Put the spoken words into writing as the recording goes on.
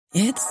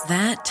It's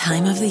that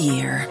time of the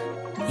year.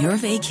 Your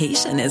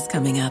vacation is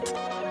coming up.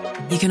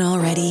 You can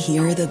already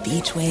hear the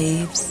beach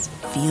waves,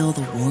 feel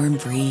the warm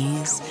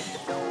breeze,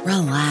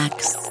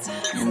 relax,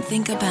 and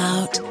think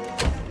about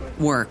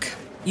work.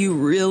 You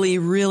really,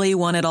 really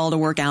want it all to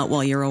work out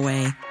while you're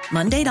away.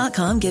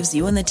 Monday.com gives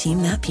you and the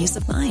team that peace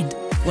of mind.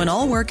 When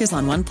all work is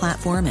on one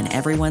platform and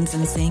everyone's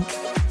in sync,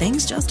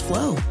 things just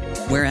flow.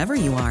 Wherever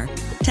you are,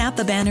 tap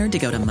the banner to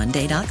go to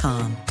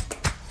Monday.com.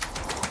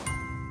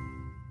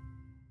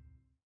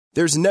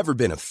 There's never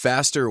been a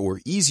faster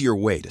or easier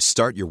way to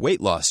start your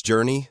weight loss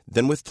journey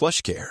than with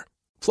PlushCare.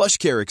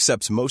 PlushCare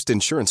accepts most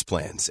insurance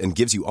plans and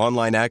gives you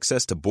online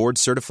access to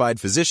board-certified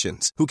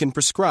physicians who can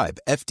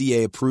prescribe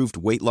FDA-approved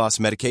weight loss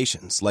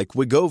medications like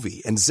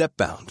Wegovy and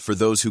Zepbound for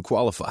those who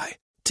qualify.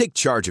 Take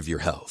charge of your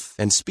health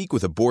and speak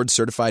with a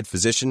board-certified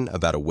physician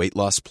about a weight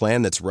loss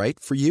plan that's right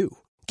for you.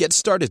 Get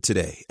started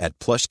today at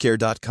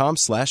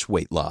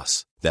plushcare.com/weight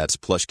loss. That's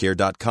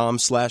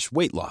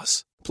plushcare.com/weight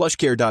loss.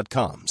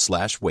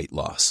 plushcare.com/weight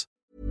loss.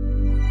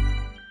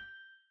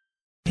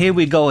 Here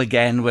we go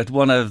again with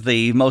one of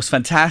the most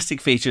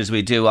fantastic features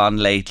we do on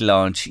Late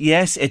Lunch.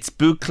 Yes, it's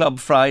Book Club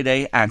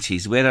Friday and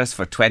she's with us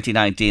for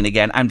 2019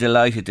 again. I'm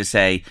delighted to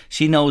say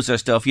she knows her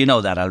stuff. You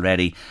know that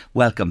already.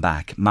 Welcome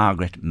back,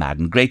 Margaret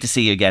Madden. Great to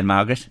see you again,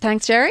 Margaret.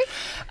 Thanks, Jerry.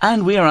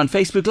 And we are on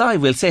Facebook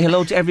Live. We'll say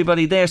hello to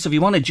everybody there. So if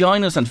you want to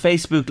join us on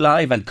Facebook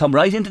Live and come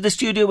right into the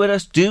studio with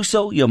us, do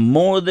so. You're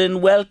more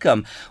than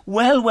welcome.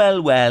 Well,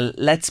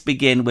 let's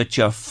begin with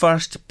your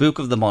first book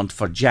of the month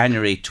for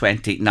January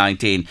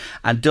 2019.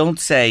 And don't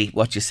say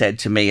what you said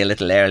to me a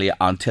little earlier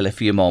until a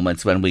few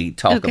moments when we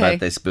talk about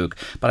this book,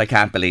 but I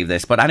can't believe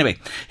this. But anyway,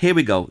 here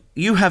we go.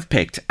 You have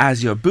picked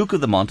as your book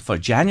of the month for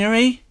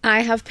January.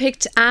 I have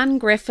picked Anne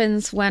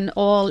Griffin's When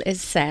All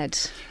Is Said.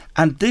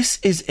 And this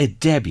is a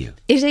debut.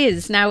 It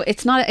is. Now,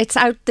 it's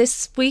out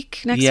this week,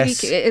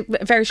 next week,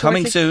 very shortly.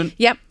 Coming soon.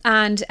 Yep,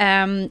 and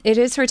it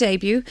is her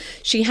debut.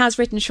 She has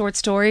written short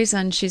stories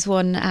and she's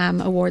won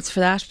awards for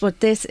that, but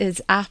this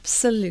is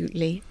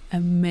absolutely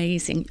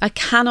amazing. I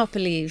cannot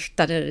believe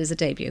that it is a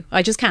debut.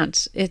 I just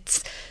can't.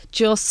 It's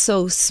just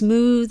so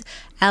smooth,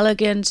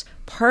 elegant,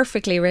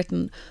 perfectly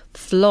written,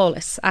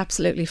 flawless,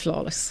 absolutely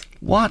flawless.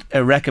 What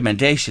a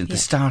recommendation to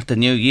start the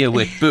new year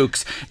with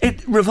books.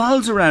 It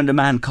revolves around a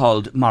man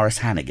called Maurice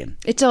Hannigan.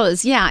 It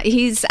does, yeah.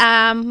 He's,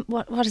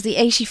 what is he,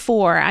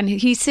 84, and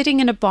he's sitting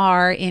in a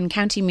bar in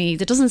County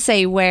Meath. It doesn't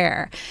say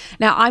where.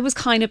 Now, I was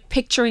kind of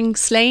picturing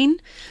Slane,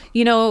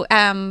 you know,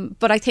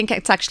 but I think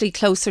it's actually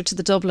closer to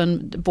the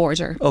Dublin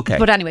border. Okay.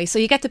 But anyway, so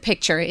you get the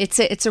picture. It's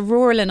a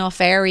rural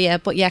enough area,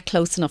 but yet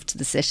close enough to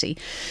the city.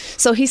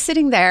 So he's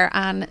sitting there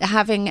and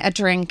having a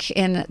drink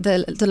in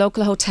the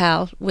local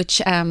hotel, which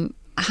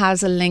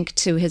has a link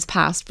to his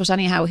past. But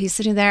anyhow, he's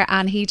sitting there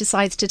and he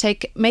decides to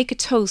make a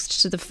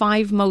toast to the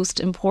 5 most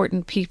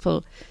important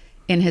people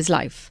in his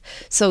life.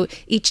 So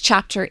each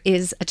chapter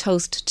is a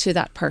toast to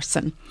that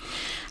person.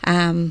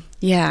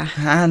 Yeah.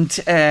 And,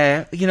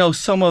 you know,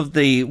 some of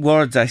the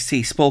words I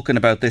see spoken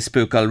about this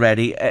book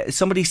already,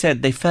 somebody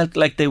said they felt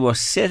like they were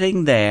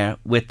sitting there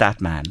with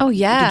that man. Oh,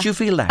 yeah. Did you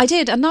feel that? I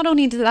did. And not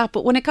only did that,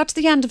 but when it got to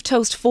the end of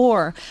Toast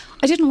 4,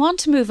 I didn't want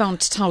to move on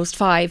to Toast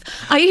 5.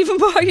 I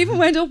even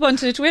went up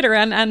onto Twitter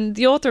and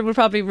the author will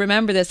probably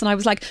remember this. And I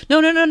was like,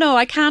 no,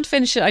 I can't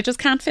finish it. I just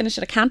can't finish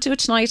it. I can't do it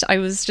tonight. I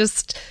was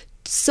just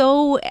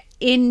so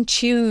in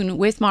tune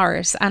with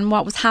Maurice and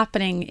what was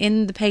happening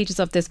in the pages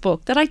of this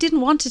book that I didn't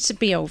want it to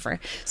be over.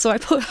 So I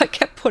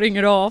kept putting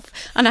it off,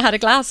 and I had a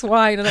glass of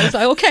wine and I was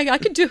like, okay, I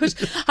can do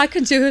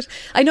it.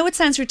 I know it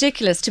sounds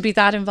ridiculous to be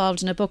that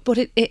involved in a book, but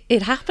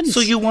it happened. So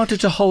you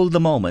wanted to hold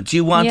the moment.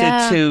 You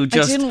wanted to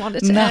just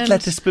not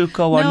let this book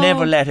go or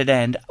never let it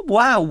end.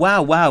 Wow.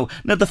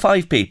 Now the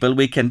 5 people,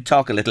 we can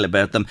talk a little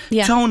about them.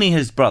 Yeah. Tony,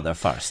 his brother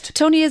first.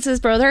 Tony is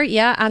his brother,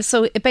 yeah. And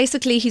so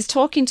basically he's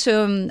talking to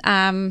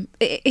him.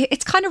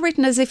 It's kind of written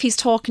as if he's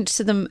talking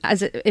to them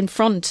as in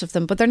front of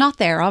them, but they're not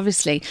there,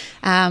 obviously.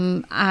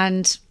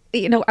 And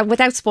you know,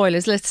 without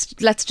spoilers,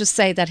 let's just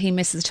say that he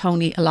misses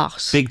Tony a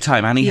lot, big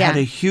time, and he had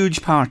a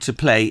huge part to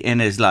play in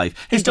his life.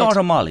 His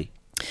daughter Molly,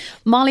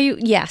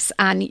 yes,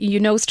 and you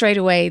know straight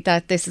away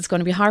that this is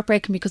going to be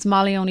heartbreaking because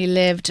Molly only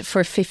lived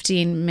for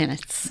 15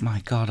 minutes.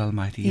 My God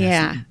Almighty, yes.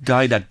 Yeah.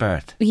 Died at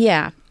birth.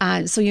 Yeah,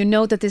 so you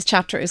know that this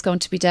chapter is going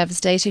to be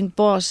devastating,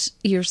 but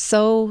you're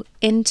so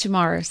into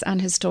Maurice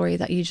and his story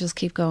that you just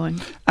keep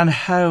going. And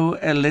how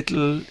a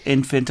little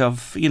infant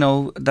of, you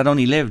know, that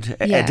only lived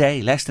a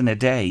day, less than a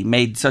day,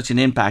 made such an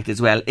impact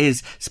as well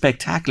is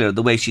spectacular.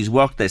 The way she's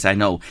worked this, I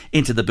know,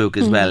 into the book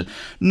as well.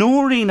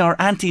 Noreen, or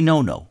Auntie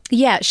Nono.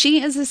 Yeah,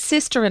 she is a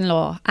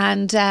sister-in-law,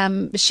 and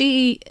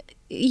she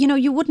you know,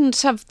 you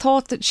wouldn't have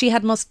thought that she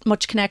had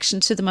much connection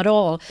to them at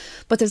all.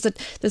 But there's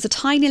a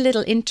tiny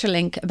little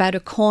interlink about a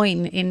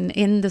coin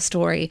in the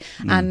story,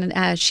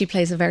 and she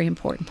plays a very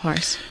important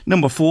part.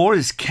 Number 4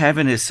 is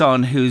Kevin, his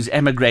son, who's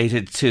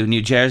emigrated to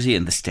New Jersey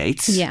in the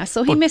States. Yeah,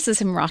 so he misses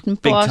him rotten.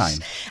 Big time.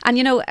 And,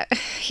 you know,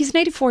 he's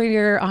an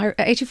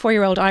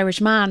 84-year-old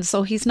Irish man,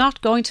 so he's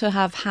not going to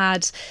have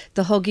had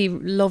the huggy,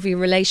 lovey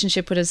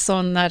relationship with his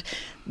son that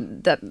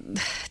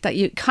that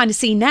you kind of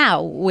see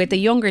now with the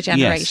younger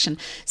generation.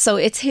 Yes. So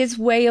it's his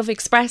way of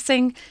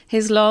expressing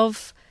his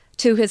love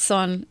to his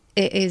son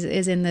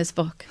is in this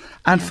book.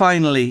 And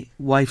finally,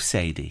 wife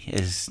Sadie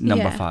is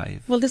number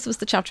 5. Well, this was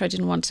the chapter I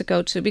didn't want to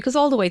go to, because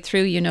all the way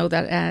through, you know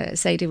that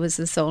Sadie was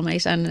his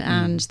soulmate,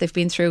 and they've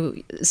been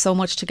through so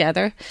much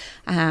together.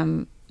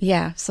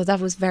 So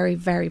that was very,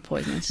 very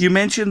poignant. You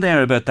mentioned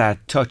there about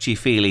that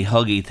touchy-feely,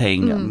 huggy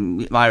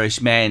thing,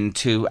 Irish men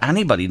to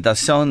anybody, their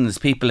sons,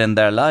 people in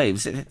their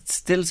lives. It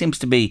still seems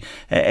to be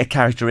a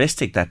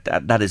characteristic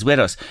that is with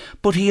us.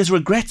 But he has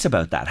regrets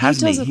about that,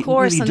 hasn't he? He does, of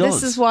course, really and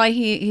does. This is why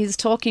he's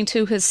talking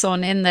to his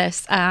son in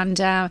this, and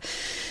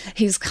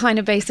he's kind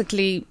of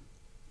basically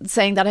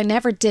saying that I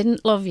never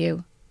didn't love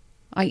you.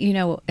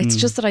 It's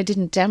just that I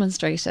didn't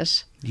demonstrate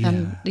it.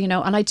 Yeah.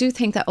 And I do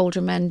think that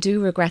older men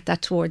do regret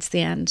that towards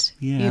the end.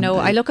 Yeah,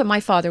 I look at my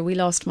father, we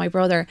lost my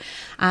brother,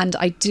 and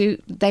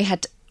they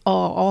had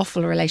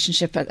awful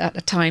relationship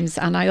at times,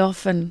 and I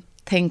often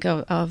think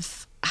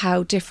of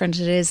how different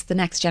it is the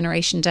next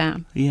generation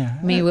down. Yeah.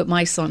 Me with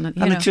my son.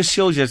 And it just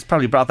shows you, it's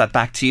probably brought that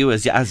back to you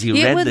as you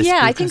read this book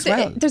I think as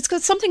well.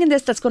 There's something in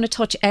this that's going to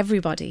touch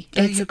everybody.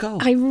 There you go.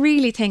 I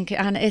really think,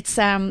 and it's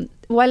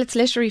while it's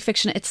literary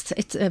fiction,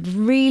 it's a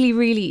really,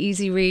 really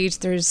easy read.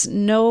 There's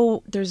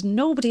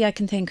nobody I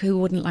can think who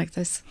wouldn't like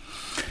this.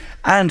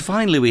 And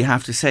finally, we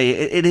have to say,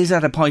 it is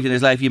at a point in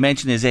his life, you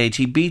mentioned his age,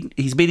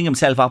 he's beating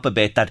himself up a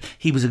bit, that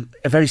he was a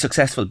very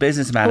successful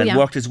businessman and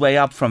worked his way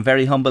up from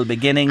very humble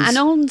beginnings. And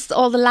owns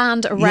all the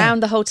land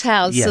around the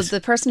hotel. Yes. So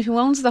the person who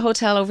owns the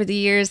hotel over the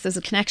years, there's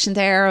a connection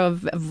there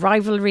of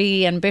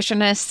rivalry and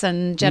bitterness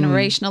and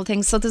generational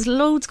things. So there's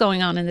loads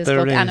going on in this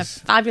book, and a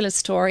fabulous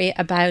story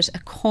about a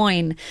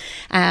coin.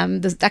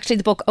 Actually,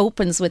 the book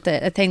opens with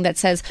a thing that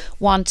says,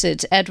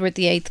 wanted Edward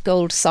VIII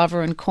gold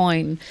sovereign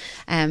coin,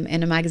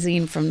 in a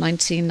magazine from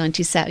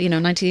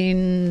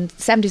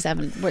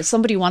 1977, where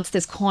somebody wants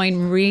this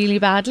coin really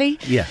badly.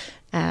 Yeah.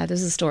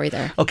 There's a story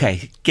there.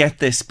 Okay, get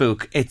this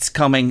book. It's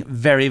coming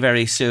very,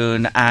 very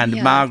soon.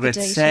 And Margaret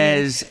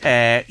says,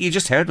 you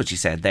just heard what she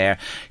said there.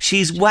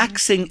 She's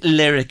waxing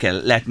lyrical,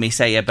 let me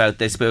say, about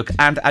this book.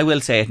 And I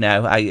will say it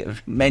now. I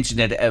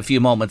mentioned it a few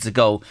moments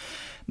ago.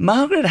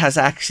 Margaret has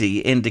actually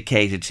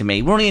indicated to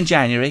me, we're only in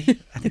January.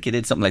 I think you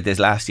did something like this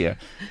last year.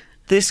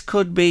 This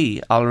could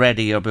be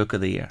already your book of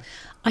the year.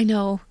 I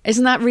know.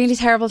 Isn't that a really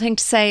terrible thing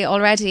to say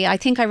already? I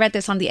think I read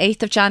this on the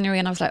 8th of January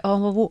and I was like,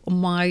 oh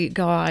my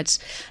God.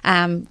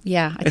 I think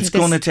it's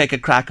going to take a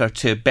cracker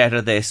to better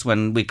this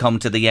when we come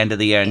to the end of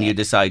the year and you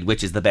decide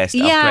which is the best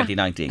of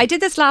 2019. I did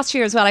this last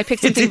year as well. I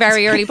picked something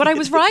very early, but I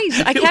was right.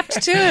 I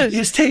kept to it.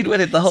 You stayed with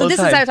it the whole time.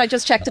 So this is out. I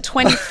just checked the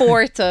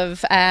 24th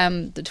of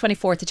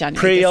January.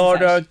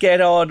 Pre-order,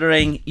 get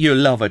ordering. You'll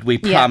love it. We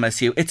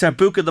promise you. It's our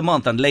book of the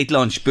month on Late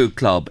Lunch Book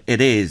Club.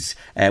 It is,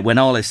 When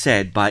All Is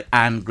Said, by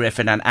Anne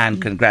Griffin. And Anne,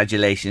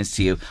 congratulations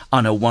to you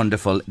on a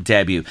wonderful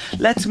debut.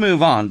 Let's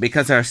move on,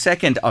 because your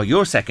second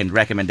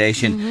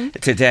recommendation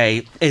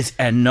today is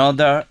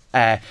another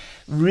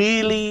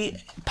really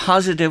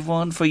positive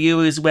one for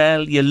you as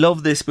well. You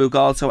love this book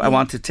also. I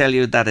want to tell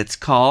you that it's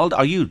called,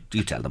 or you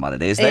tell them what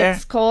it is there.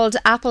 It's called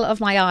Apple of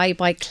My Eye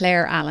by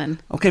Claire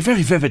Allen. Okay,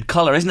 very vivid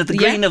colour, isn't it? The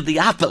green of the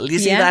apple. You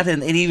see that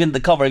in even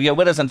the cover. If you're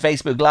with us on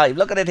Facebook Live,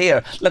 look at it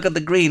here. Look at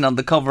the green on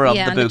the cover of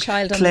the book.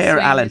 Claire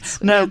Allen.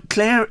 Now,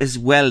 Claire is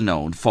well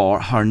known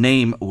for Her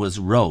Name Was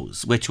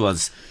Rose, which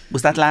was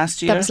that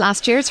last year? That was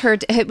last year.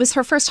 It was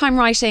her first time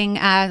writing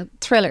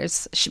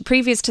thrillers.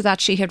 Previous to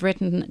that, she had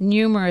written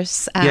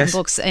numerous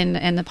books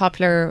in the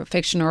popular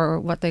fiction, or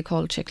what they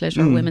call chick lit,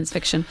 or women's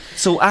fiction.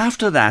 So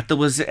after that, there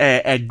was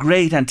a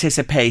great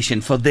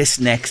anticipation for this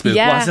next book,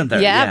 wasn't there?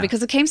 Yeah,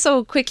 because it came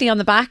so quickly on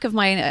the back of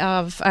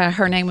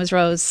Her Name Was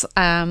Rose.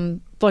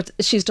 But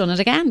she's done it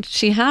again.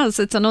 She has.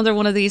 It's another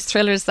one of these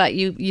thrillers that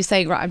you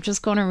say, right, I'm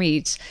just going to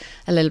read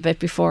a little bit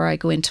before I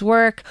go into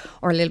work,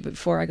 or a little bit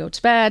before I go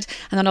to bed,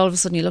 and then all of a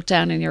sudden you look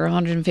down and you're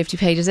 150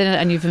 pages in it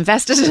and you've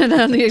invested in it,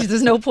 and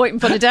there's no point in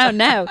putting it down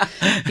now.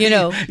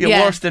 You're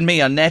worse than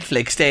me on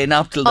Netflix, staying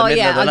up till the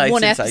middle of the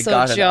night since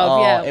I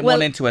got it.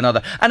 One into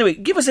another. Anyway,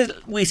 give us a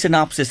wee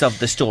synopsis of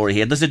the story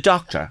here. There's a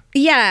doctor.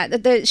 Yeah,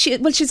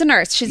 she's a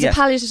nurse. She's a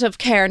palliative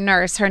care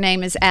nurse. Her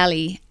name is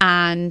Ellie,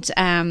 and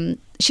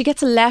she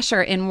gets a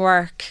letter in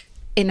work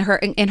in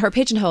her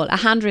pigeonhole, a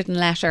handwritten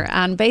letter,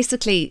 and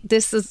basically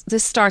this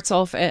starts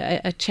off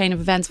a chain of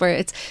events where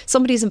it's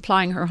somebody's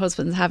implying her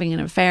husband's having an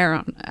affair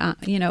on,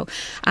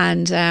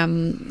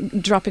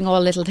 and dropping all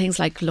little things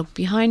like, look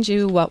behind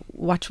you,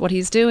 watch what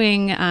he's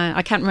doing.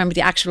 I can't remember the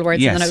actual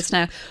words in the notes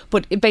now,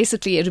 but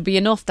basically it would be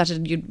enough that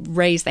you'd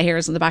raise the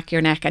hairs on the back of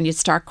your neck and you'd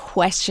start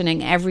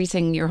questioning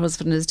everything your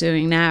husband is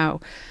doing now.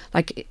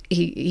 Like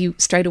he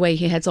straight away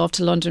he heads off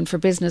to London for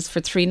business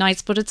for 3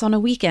 nights, but it's on a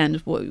weekend.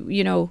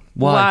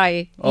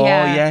 Why? Oh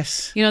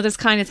yes. This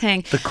kind of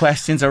thing. The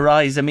questions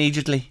arise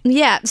immediately.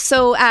 Yeah.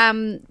 So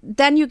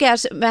then you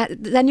get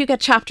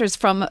chapters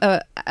from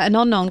an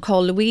unknown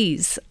called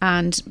Louise,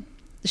 and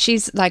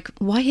she's like,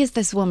 why is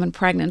this woman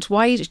pregnant?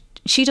 Why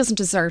she doesn't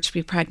deserve to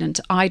be pregnant.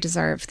 I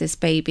deserve this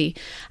baby.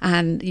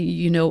 And,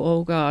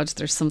 oh God,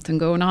 there's something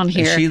going on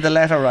here. Is she the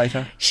letter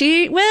writer?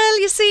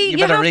 You see, you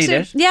better have read to,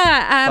 it.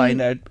 Yeah.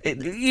 Find out.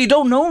 You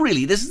don't know,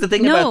 really. This is the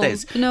thing about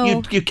this.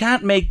 No. You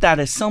can't make that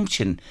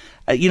assumption.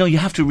 You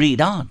have to read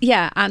on.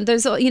 Yeah, and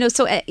there's,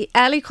 so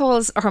Ellie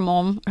calls her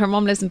mum. Her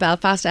mum lives in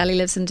Belfast. Ellie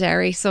lives in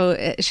Derry.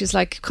 So she's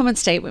like, come and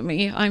stay with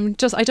me. I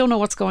don't know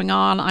what's going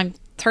on. I'm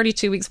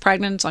 32 weeks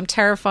pregnant. I'm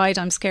terrified.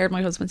 I'm scared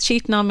my husband's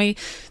cheating on me.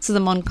 So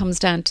the mum comes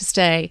down to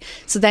stay.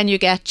 So then you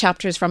get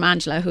chapters from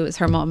Angela, who is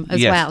her mum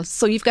as well.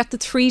 So you've got the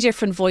 3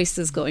 different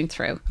voices going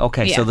through.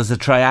 Okay, so there's a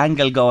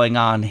triangle going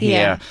on here.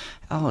 Yeah.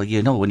 Oh,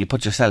 when you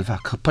put yourself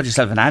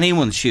in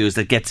anyone's shoes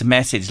that gets a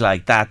message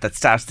like that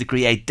starts to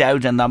create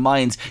doubt in their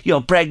minds.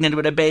 You're pregnant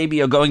with a baby,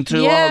 you're going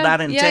through all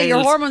that entails. Yeah,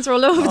 your hormones are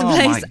all over the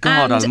place. Oh my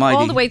God and almighty.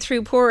 all the way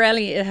through, poor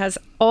Ellie, it has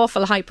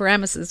awful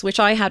hyperemesis, which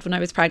I had when I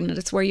was pregnant.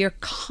 It's where you're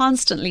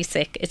constantly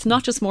sick. It's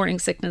not just morning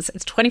sickness,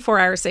 it's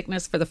 24-hour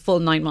sickness for the full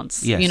 9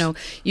 months. Yes.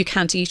 You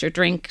can't eat or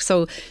drink.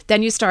 So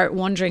then you start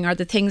wondering, are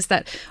the things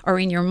that are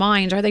in your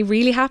mind, are they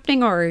really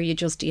happening, or are you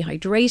just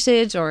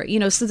dehydrated? Or,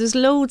 so there's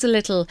loads of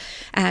little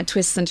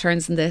twists and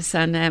turns in this.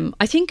 And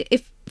I think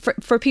if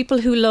for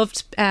people who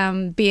loved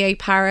B.A.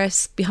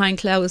 Paris, Behind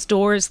Closed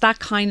Doors, that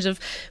kind of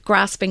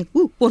grasping,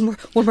 one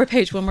more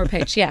page,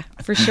 yeah,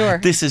 for sure.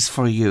 This is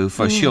for you,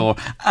 for sure.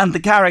 And the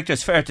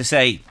characters, fair to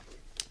say,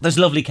 there's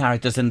lovely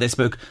characters in this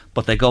book,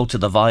 but they go to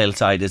the vile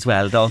side as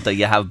well, don't they?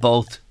 You have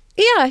both.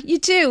 Yeah, you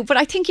do, but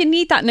I think you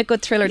need that in a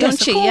good thriller, Yes,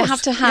 don't you? of You course.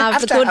 have to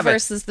have the good have it.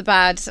 versus the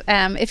bad.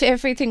 If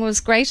everything was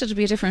great, it would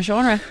be a different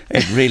genre.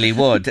 It really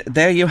would.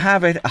 There you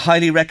have it.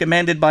 Highly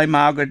recommended by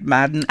Margaret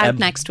Madden. Out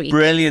next week.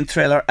 Brilliant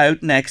thriller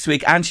out next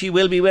week. And she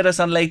will be with us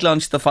on Late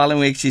Lunch the following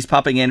week. She's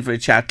popping in for a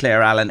chat,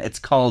 Claire Allen. It's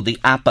called The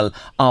Apple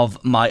of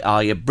My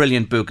Eye. A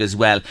brilliant book as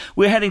well.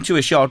 We're heading to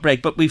a short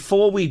break, but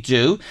before we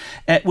do,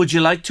 would you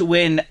like to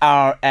win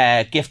our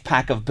gift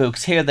pack of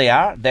books? Here they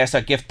are. There's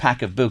our gift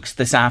pack of books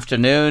this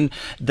afternoon.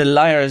 The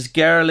Liar's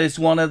Girl is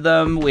one of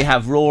them. We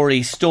have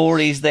Rory's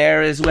Stories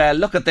there as well.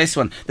 Look at this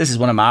one. This is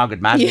one of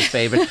Margaret Madden's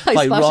favourite.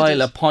 By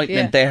Royal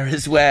Appointment there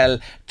as well.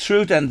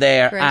 Truth and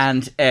Dare. Great.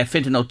 And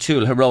Fintan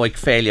O'Toole, Heroic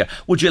Failure.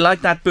 Would you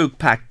like that book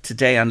pack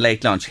today on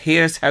Late Lunch?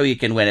 Here's how you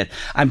can win it.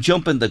 I'm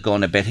jumping the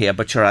gun a bit here,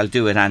 but sure, I'll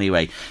do it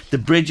anyway. The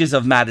Bridges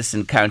of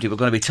Madison County. We're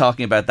going to be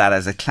talking about that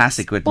as a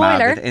classic with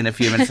Margaret in a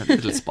few minutes. A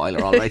little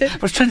spoiler, all right. I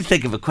was trying to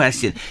think of a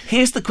question.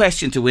 Here's the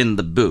question to win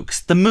the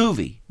books. The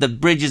movie, The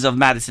Bridges of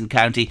Madison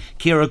County,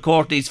 Ciara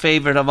Courtney's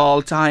favourite of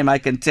all time, I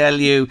can tell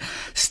you,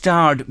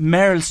 starred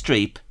Meryl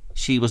Streep.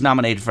 She was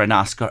nominated for an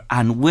Oscar.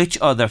 And which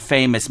other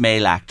famous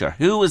male actor?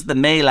 Who was the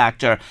male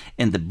actor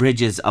in The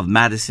Bridges of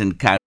Madison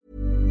County?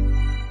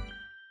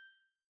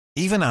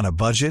 Even on a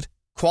budget,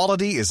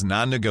 quality is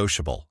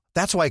non-negotiable.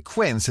 That's why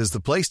Quince is the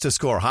place to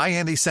score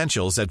high-end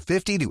essentials at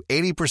 50 to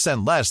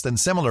 80% less than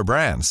similar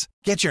brands.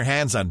 Get your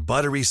hands on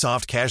buttery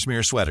soft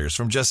cashmere sweaters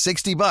from just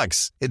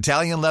 $60,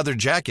 Italian leather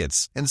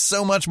jackets, and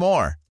so much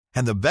more.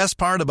 And the best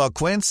part about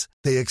Quince,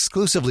 they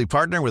exclusively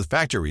partner with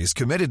factories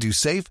committed to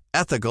safe,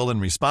 ethical,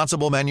 and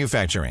responsible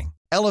manufacturing.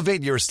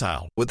 Elevate your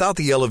style without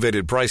the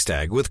elevated price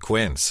tag with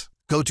Quince.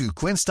 Go to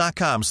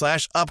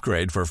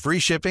quince.com/upgrade for free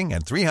shipping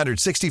and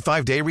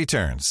 365-day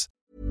returns.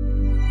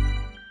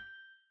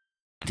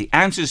 The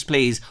answers,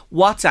 please.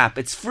 WhatsApp,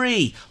 it's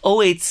free.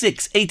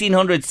 086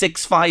 1800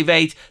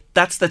 658.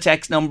 That's the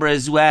text number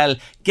as well.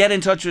 Get in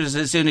touch with us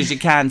as soon as you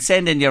can.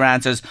 Send in your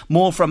answers.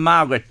 More from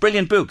Margaret.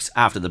 Brilliant books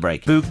after the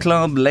break. Book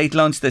Club, Late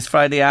Lunch this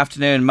Friday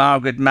afternoon.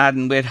 Margaret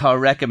Madden with her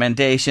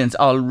recommendations.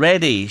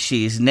 Already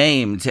she's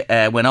named,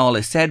 when all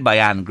is said, by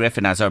Anne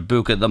Griffin as our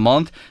book of the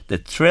month. The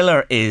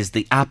thriller is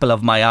The Apple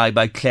of My Eye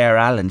by Claire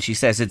Allen. She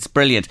says it's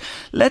brilliant.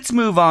 Let's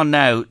move on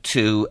now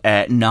to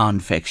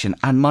non-fiction.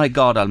 And my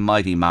God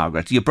almighty,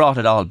 Margaret, you brought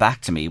it all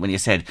back to me when you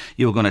said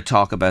you were going to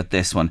talk about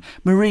this one.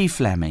 Marie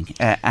Fleming,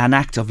 An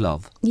Act of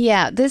Love.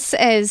 Yeah, this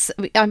is,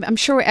 I'm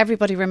sure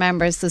everybody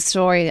remembers the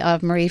story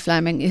of Marie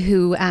Fleming,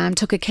 who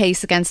took a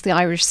case against the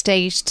Irish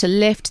state to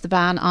lift the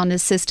ban on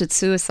assisted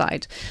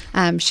suicide.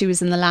 She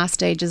was in the last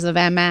stages of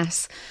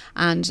MS,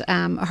 and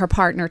her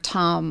partner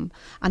Tom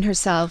and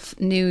herself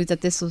knew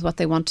that this was what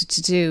they wanted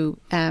to do.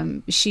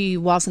 She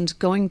wasn't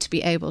going to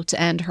be able to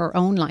end her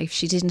own life.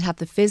 She didn't have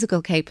the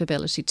physical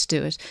capability to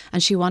do it,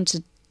 and she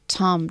wanted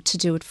Tom to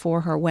do it for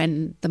her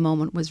when the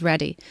moment was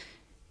ready.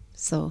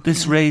 So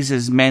this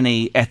raises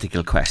many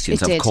ethical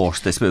questions, of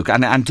course, this book,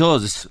 and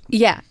does.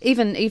 Yeah,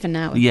 even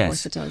now, of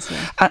course it does,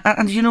 yeah.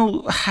 And you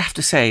know, I have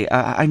to say,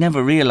 I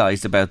never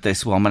realised about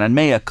this woman, and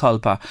mea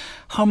culpa,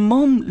 her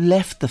mum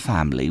left the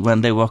family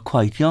when they were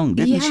quite young,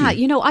 didn't she? Yeah,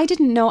 you know, I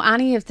didn't know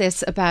any of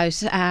this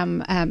about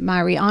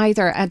Mary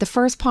either. The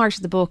first part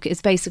of the book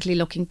is basically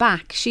looking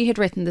back. She had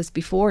written this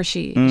before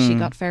she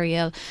got very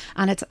ill,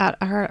 and it's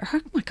her,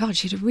 oh my God,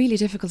 she had a really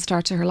difficult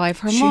start to her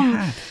life. Her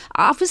mum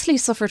obviously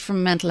suffered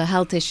from mental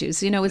health issues.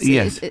 You know,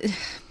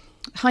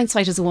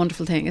 hindsight is a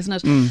wonderful thing, isn't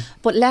it?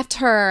 But left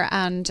her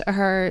and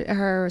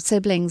her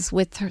siblings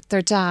with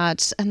their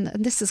dad, and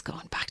this is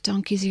going back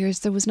donkey's years.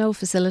 There was no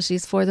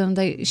facilities for them.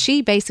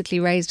 She basically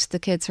raised the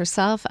kids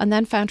herself, and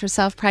then found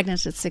herself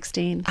pregnant at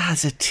 16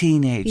 as a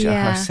teenager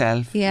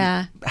herself.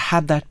 Yeah,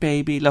 had that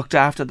baby, looked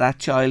after that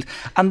child,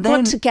 and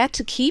then to get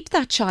to keep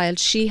that child,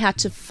 she had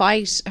to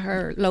fight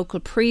her local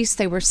priest.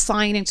 They were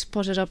signing to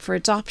put it up for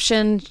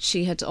adoption.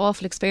 She had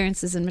awful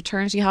experiences in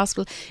maternity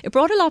hospital. It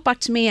brought a lot back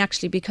to me,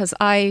 actually, because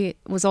I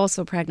was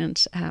also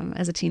pregnant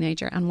as a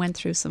teenager and went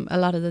through a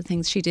lot of the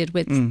things she did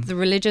with the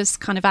religious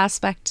kind of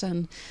aspect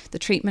and the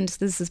treatment.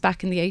 This is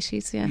back in the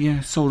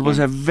 80s. So it was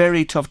a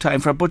very tough time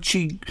for her, but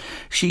she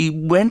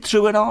went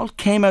through it all,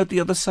 came out the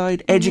other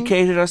side,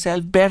 educated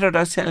herself, bettered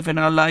herself in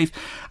her life,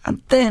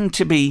 and then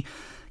to be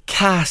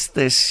cast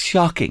this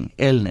shocking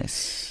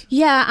illness.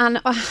 Yeah,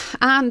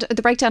 and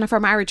the breakdown of her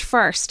marriage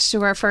first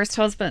to her first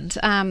husband.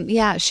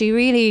 She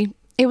really,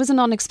 it was an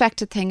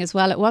unexpected thing as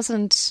well. It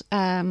wasn't,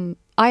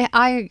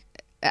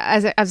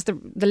 as the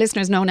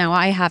listeners know now,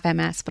 I have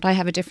MS, but I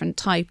have a different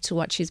type to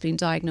what she's been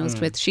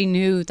diagnosed with. She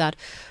knew that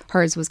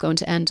hers was going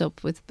to end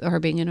up with her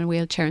being in a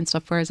wheelchair and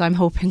stuff, whereas I'm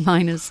hoping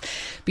mine has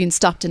been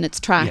stopped in its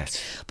tracks.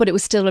 Yes. But it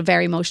was still a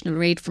very emotional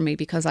read for me,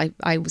 because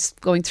I was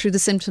going through the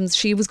symptoms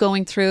she was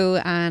going through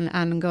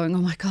and going,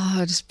 oh my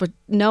God, but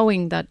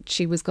knowing that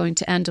she was going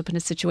to end up in a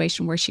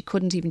situation where she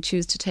couldn't even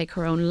choose to take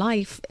her own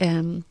life,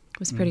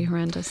 was pretty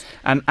horrendous.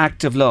 An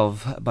Act of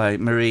Love by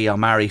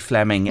Mary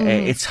Fleming.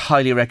 It's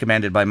highly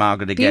recommended by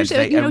Margaret again.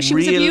 She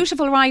was a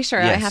beautiful writer,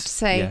 I have to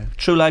say. Yeah.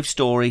 True life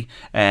story.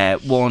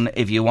 One,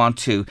 if you want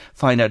to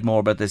find out more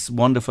about this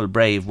wonderful,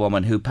 brave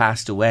woman who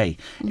passed away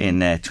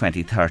in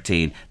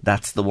 2013,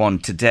 that's the one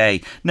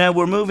today. Now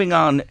we're moving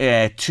on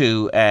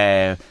to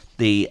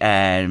the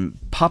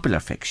popular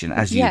fiction,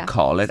 as you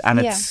call it, and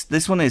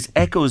this one is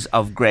Echoes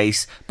of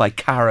Grace by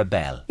Cara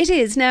Bell. It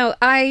is. Now,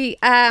 I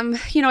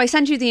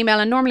sent you the email,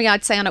 and normally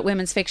I'd say on it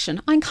women's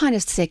fiction. I'm kind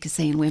of sick of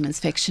saying women's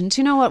fiction. Do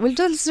you know what?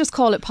 Let's just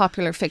call it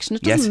popular fiction.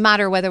 It doesn't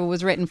matter whether it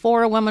was written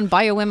for a woman,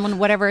 by a woman,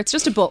 whatever. It's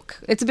just a book.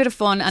 It's a bit of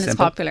fun, and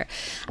Simple. It's popular.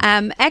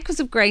 Echoes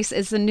of Grace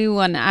is the new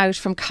one out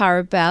from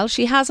Cara Bell.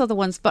 She has other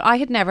ones, but I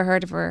had never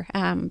heard of her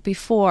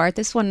before.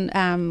 This one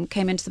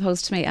came into the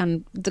post to me,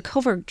 and the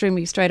cover drew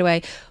me straight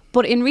away.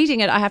 But in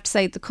reading it, I have to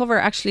say the cover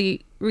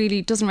actually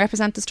really doesn't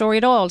represent the story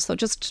at all. So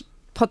just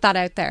put that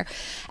out there.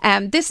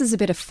 This is a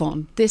bit of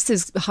fun. This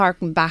is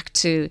harking back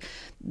to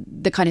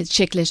the kind of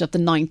chick lit of the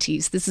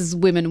 90s. This is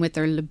women with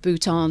their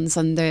Louboutins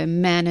and the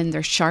men in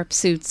their sharp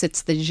suits.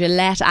 It's the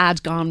Gillette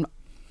ad gone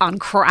on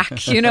crack,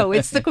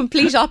 it's the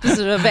complete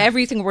opposite of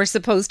everything we're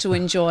supposed to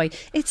enjoy.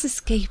 It's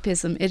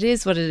escapism. It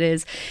is what it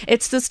is.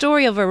 It's the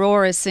story of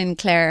Aurora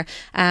Sinclair,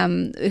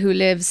 who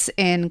lives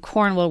in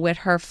Cornwall with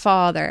her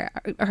father.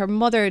 Her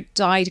mother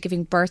died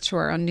giving birth to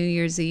her on New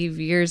Year's Eve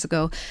years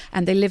ago,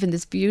 and they live in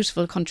this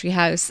beautiful country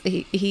house.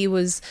 He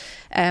was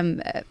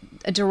a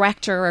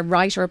director, a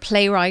writer, a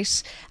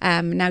playwright.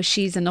 Now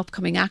she's an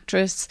upcoming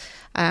actress.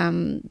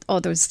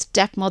 There's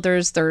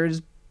stepmothers,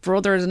 there's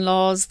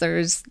brothers-in-laws,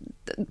 there's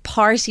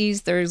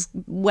parties, there's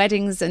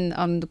weddings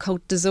on the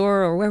Côte d'Azur,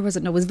 or where was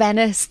it? No, it was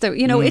Venice.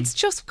 It's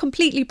just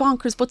completely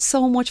bonkers, but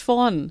so much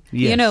fun.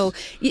 Yes.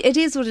 It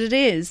is what it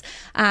is.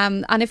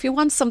 And if you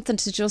want something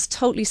to just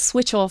totally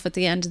switch off at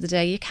the end of the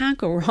day, you can't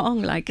go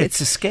wrong.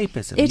 It's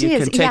escapism. You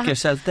can take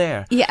yourself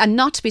there. Yeah, and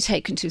not to be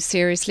taken too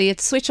seriously.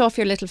 It's switch off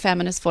your little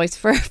feminist voice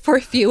for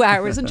a few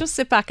hours and just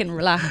sit back and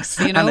relax,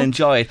 and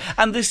enjoy it.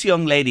 And this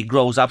young lady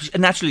grows up.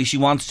 Naturally, she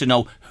wants to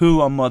know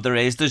who her mother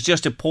is. There's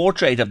just a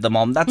portrait of the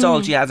mum. That's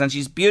all she has, and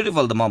she's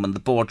beautiful, the mum in the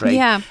portrait.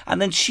 Yeah.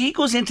 And then she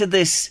goes into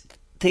this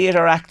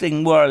theatre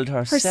acting world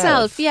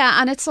herself.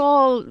 And it's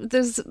all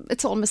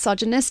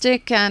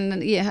misogynistic,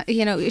 and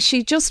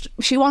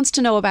she wants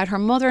to know about her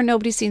mother.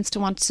 Nobody seems to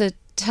want to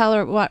tell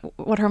her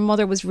what her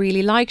mother was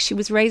really like. She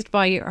was raised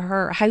by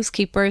her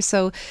housekeeper,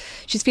 so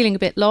she's feeling a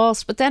bit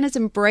lost, but then is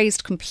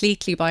embraced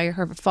completely by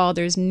her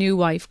father's new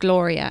wife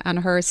Gloria and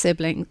her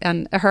sibling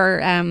and her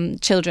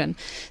children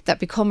that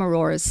become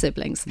Aurora's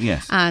siblings.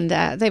 Yes. And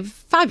they've a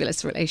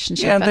fabulous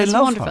relationship. Yeah, and they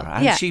love wonderful. Her,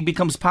 and she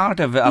becomes part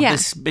of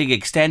this big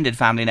extended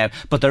family now.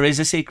 But there is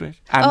a secret,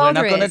 and we're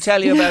not going to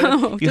tell you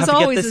about it. You have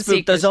to get this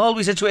book. There's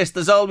always a twist,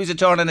 there's always a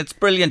turn, and it's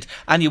brilliant,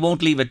 and you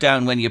won't leave it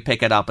down when you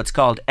pick it up. It's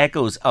called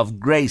Echoes of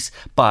Grace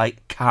by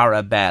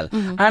Cara Bell.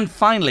 And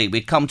finally,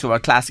 we come to our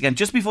classic, and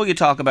just before you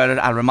talk about it,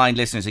 I'll remind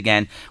listeners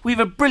again, we have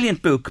a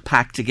brilliant book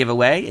pack to give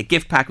away, a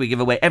gift pack we give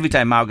away every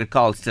time Margaret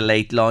calls to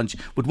Late Lunch,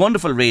 with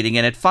wonderful reading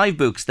in it. 5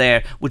 books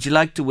there. Would you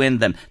like to win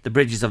them? The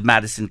Bridges of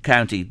Madison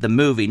County, the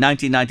movie,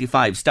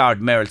 1995, starred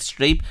Meryl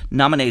Streep,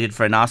 nominated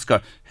for an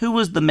Oscar. Who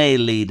was the male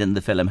lead in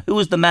the film? Who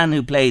was the man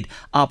who played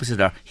opposite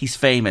her? He's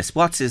famous.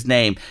 What's his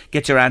name?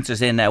 Get your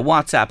answers in now.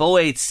 WhatsApp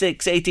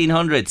 086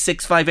 1800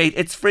 658.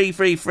 It's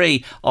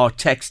free. Or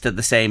text to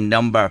the same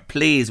number,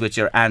 please, with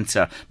your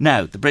answer.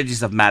 Now, The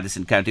Bridges of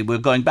Madison County. We're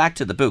going back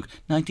to the book,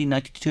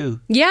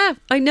 1992. Yeah,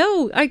 I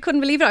know. I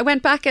couldn't believe it. I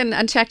went back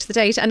and checked the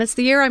date, and it's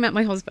the year I met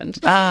my husband.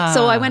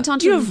 So I went on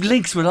to... You have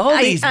links with all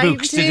these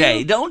books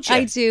today, don't you?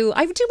 I do.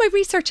 I do my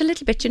research a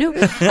little bit, you know.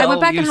 I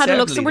went back and had a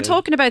look. So we're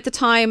talking about the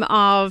time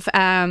of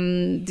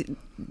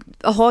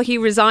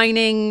Haughey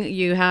resigning,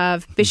 you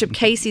have Bishop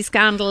Casey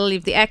scandal, you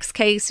have the X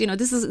case, you know,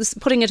 this is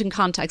putting it in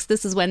context.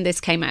 This is when this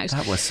came out.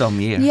 That was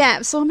some year.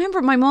 Yeah, so I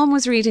remember my mum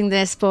was reading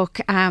this book.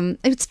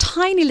 It's a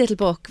tiny little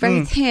book,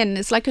 very thin.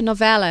 It's like a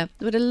novella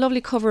with a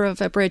lovely cover of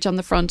a bridge on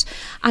the front.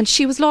 And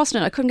she was lost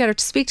in it. I couldn't get her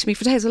to speak to me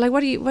for days. I was like,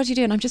 what are you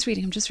doing? I'm just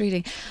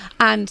reading.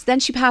 And then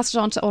she passed it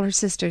on to all her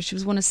sisters. She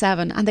was one of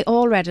 7 and they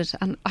all read it.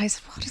 And I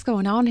said, what is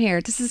going on here?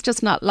 This is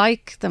just not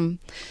like them.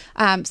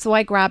 So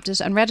I grabbed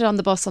it and read it on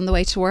the bus on the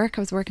way to work.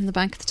 I was working in the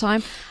bank at the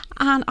time,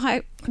 and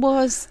I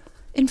was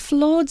in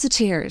floods of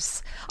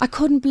tears. I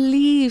couldn't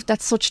believe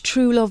that such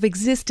true love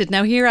existed.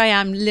 Now here I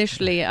am,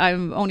 literally,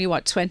 I'm only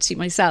 20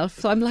 myself,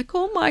 so I'm like,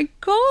 oh my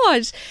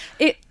God,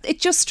 it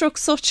just struck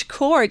such a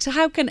chord.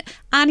 How can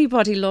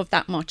anybody love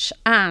that much?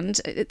 And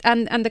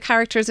the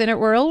characters in it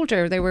were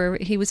older.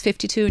 He was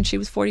 52 and she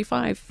was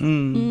 45.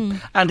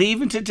 And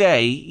even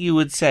today, you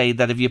would say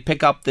that if you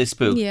pick up this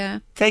book,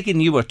 taking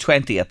you were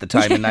 20 at the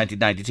time in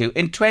 1992,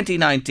 in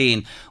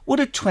 2019, would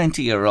a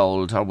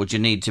 20-year-old, or would you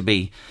need to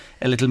be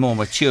a little more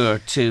mature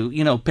to,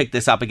 you know, pick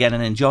this up again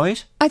and enjoy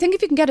it? I think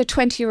if you can get a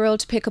 20-year-old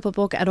to pick up a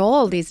book at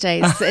all these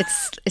days,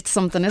 it's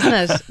something, isn't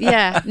it?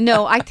 Yeah.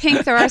 No, I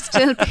think there are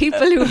still people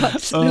who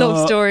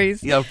love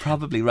stories. You're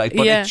probably right,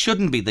 but it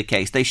shouldn't be the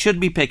case. They should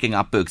be picking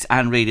up books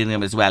and reading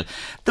them as well.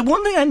 The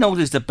one thing I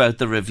noticed about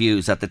the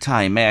reviews at the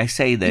time, may I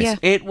say this,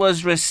 it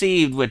was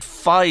received with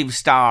 5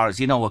 stars,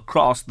 you know,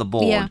 across the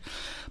board. Yeah.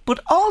 But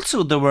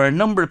also there were a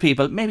number of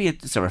people, maybe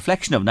it's a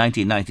reflection of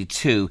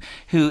 1992,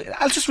 who,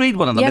 I'll just read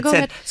one of them. It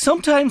said,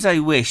 sometimes I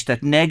wish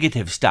that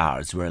negative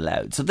stars were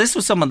allowed. So this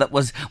was someone that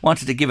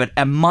wanted to give it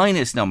a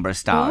minus number of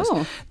stars.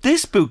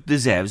 This book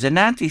deserves an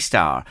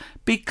anti-star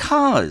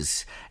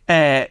because...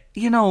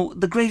 you know,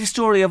 the greatest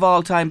story of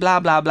all time,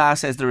 blah, blah, blah,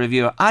 says the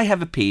reviewer. I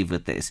have a peeve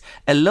with this.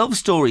 A love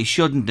story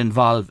shouldn't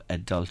involve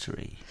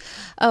adultery.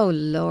 Oh,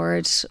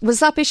 Lord. Was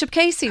that Bishop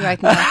Casey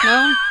writing that?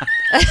 No?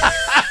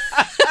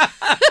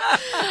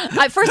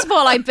 First of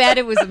all, I bet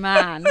it was a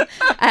man.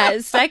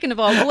 Second of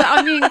all,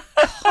 I mean,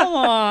 come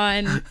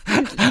on.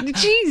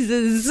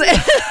 Jesus.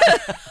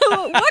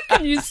 What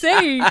can you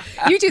say?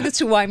 You do this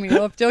to wind me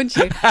up, don't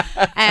you?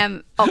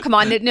 Oh, come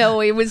on.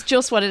 No, it was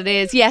just what it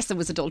is. Yes, there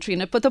was adultery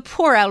in it, but the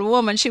poor old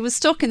woman, she was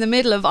stuck in the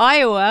middle of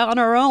Iowa on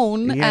her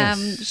own.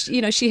 Yes.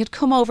 You know, she had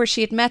come over,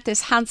 she had met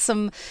this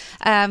handsome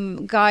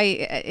guy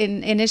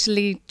in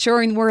Italy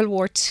during World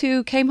War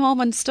II, came home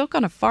and stuck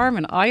on a farm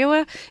in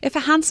Iowa. If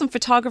a handsome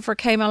photographer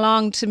came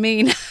along to me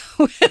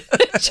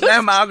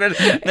now, Margaret,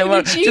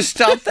 just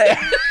stop there.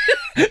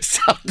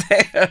 Stop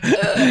there.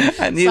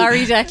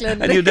 Sorry,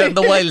 Declan. And you down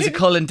the wilds of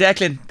Cullen.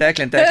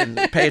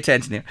 Declan, pay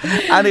attention here.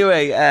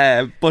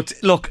 Anyway, but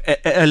look,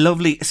 a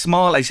lovely,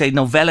 small, I say,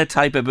 novella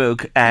type of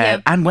book,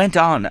 and went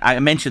on. I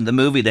mentioned the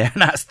movie there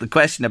and asked the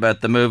question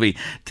about the movie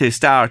to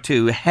star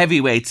 2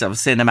 heavyweights of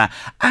cinema,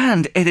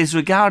 and it is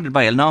regarded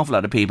by an awful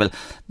lot of people.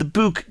 The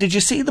book, did you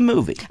see the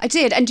movie? I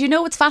did, and do you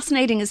know what's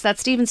fascinating is that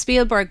Steven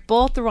Spielberg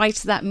bought the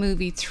rights to that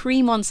movie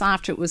 3 months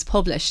after it was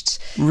published.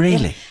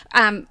 Really?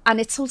 And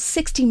it sold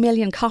 60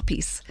 million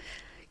copies.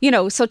 You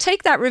know, so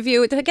take that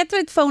review. Get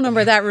the phone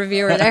number of that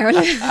reviewer there.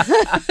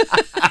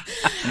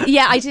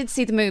 Yeah, I did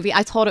see the movie.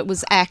 I thought it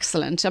was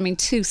excellent. I mean,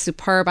 2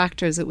 superb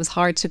actors. It was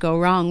hard to go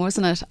wrong,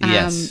 wasn't it?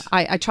 Yes.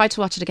 I tried to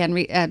watch it again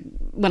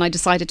when I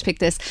decided to pick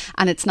this,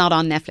 and it's not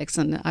on Netflix.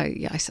 And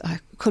I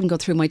couldn't go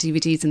through my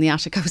DVDs in the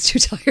attic. I was too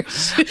tired.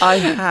 I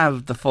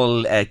have the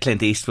full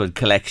Clint Eastwood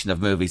collection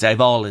of movies. I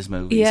have all his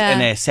movies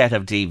in a set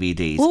of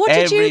DVDs. Well, what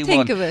did you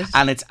think of it?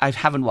 And I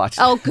haven't watched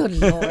it. Oh, good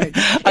Lord.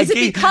 Is it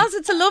because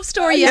it's a love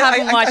story you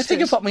haven't watched it? I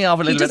think it put me off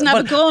a little bit. He doesn't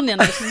have a gun in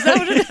it. Is that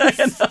what it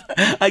is?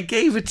 I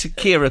gave it to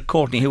Ciara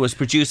Courtney, who was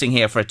producing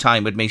here for a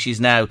time with me.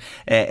 She's now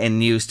in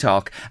News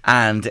Talk.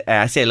 And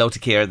I say hello to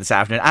Ciara this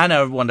afternoon and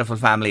our wonderful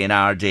family in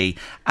RD.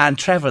 And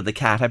Trevor the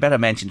cat. I better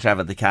mention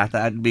Trevor the cat.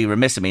 That'd be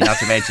remiss of me not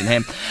to mention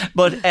him.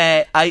 But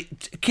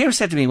Ciara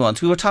said to me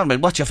once, we were talking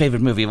about what's your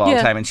favourite movie of all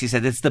time, and she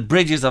said it's The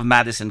Bridges of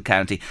Madison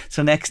County.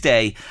 So next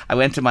day I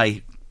went to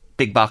my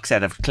big box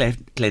set of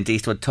Clint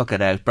Eastwood, took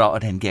it out,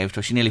 brought it in, gave it to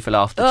her. She nearly fell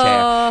off the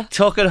chair.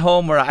 Took it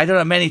home where, I don't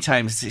know, many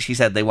times she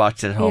said they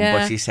watched it at home,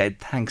 but she said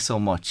thanks so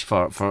much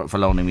for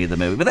loaning me the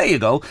movie. But there you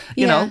go.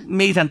 You know,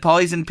 Meat and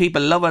Poison,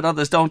 people love it,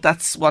 others don't.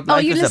 That's what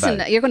life is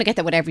about. You're going to get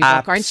that with every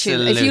book, aren't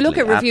you? If you look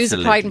at reviews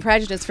of Pride and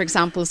Prejudice, for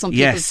example, some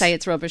people say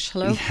it's rubbish.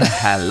 Hello?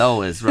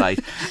 Hello is right.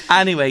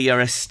 Anyway, you're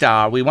a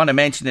star. We want to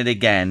mention it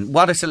again.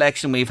 What a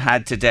selection we've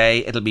had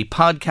today. It'll be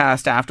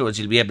podcast afterwards.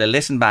 You'll be able to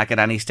listen back at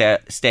any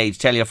stage.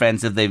 Tell your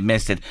friends if they've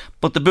missed it.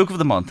 But the book of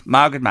the month,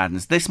 Margaret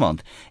Madden's, this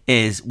month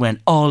is When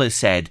All Is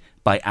Said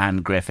by Anne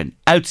Griffin.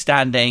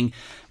 Outstanding,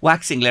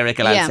 waxing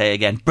lyrical, I'll say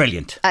again.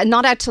 Brilliant.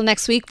 Not out till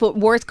next week, but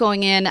worth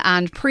going in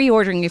and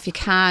pre-ordering if you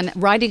can,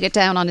 writing it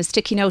down on a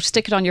sticky note,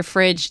 stick it on your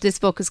fridge. This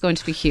book is going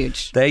to be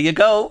huge. There you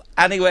go.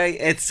 Anyway,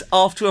 it's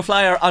off to a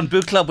flyer on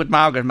Book Club with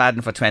Margaret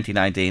Madden for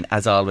 2019.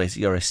 As always,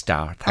 you're a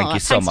star. Thank you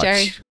so much.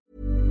 Jerry.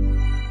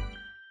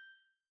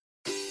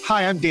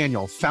 Hi, I'm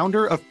Daniel,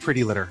 founder of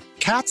Pretty Litter.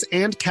 Cats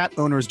and cat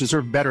owners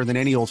deserve better than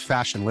any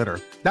old-fashioned litter.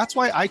 That's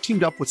why I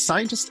teamed up with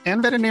scientists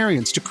and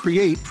veterinarians to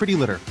create Pretty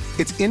Litter.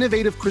 Its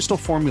innovative crystal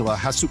formula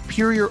has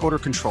superior odor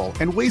control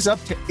and weighs up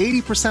to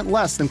 80%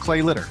 less than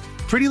clay litter.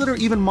 Pretty Litter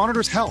even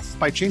monitors health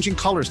by changing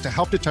colors to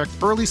help detect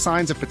early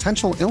signs of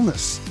potential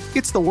illness.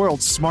 It's the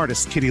world's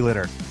smartest kitty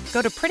litter.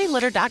 Go to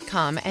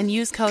prettylitter.com and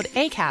use code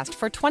ACAST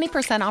for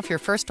 20% off your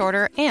first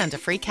order and a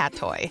free cat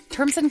toy.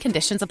 Terms and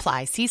conditions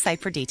apply. See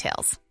site for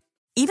details.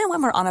 Even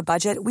when we're on a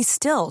budget, we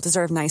still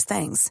deserve nice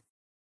things.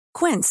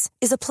 Quince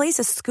is a place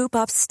to scoop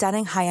up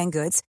stunning high-end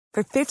goods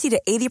for 50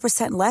 to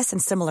 80% less than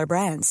similar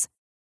brands.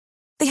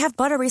 They have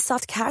buttery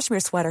soft cashmere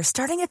sweaters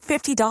starting at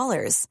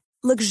 $50,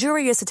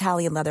 luxurious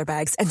Italian leather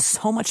bags, and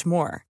so much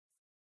more.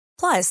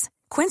 Plus,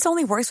 Quince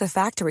only works with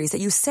factories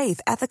that use safe,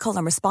 ethical,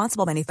 and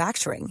responsible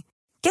manufacturing.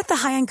 Get the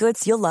high-end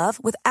goods you'll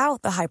love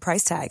without the high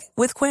price tag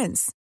with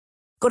Quince.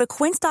 Go to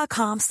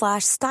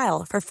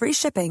quince.com/style for free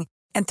shipping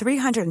and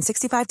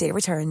 365-day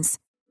returns.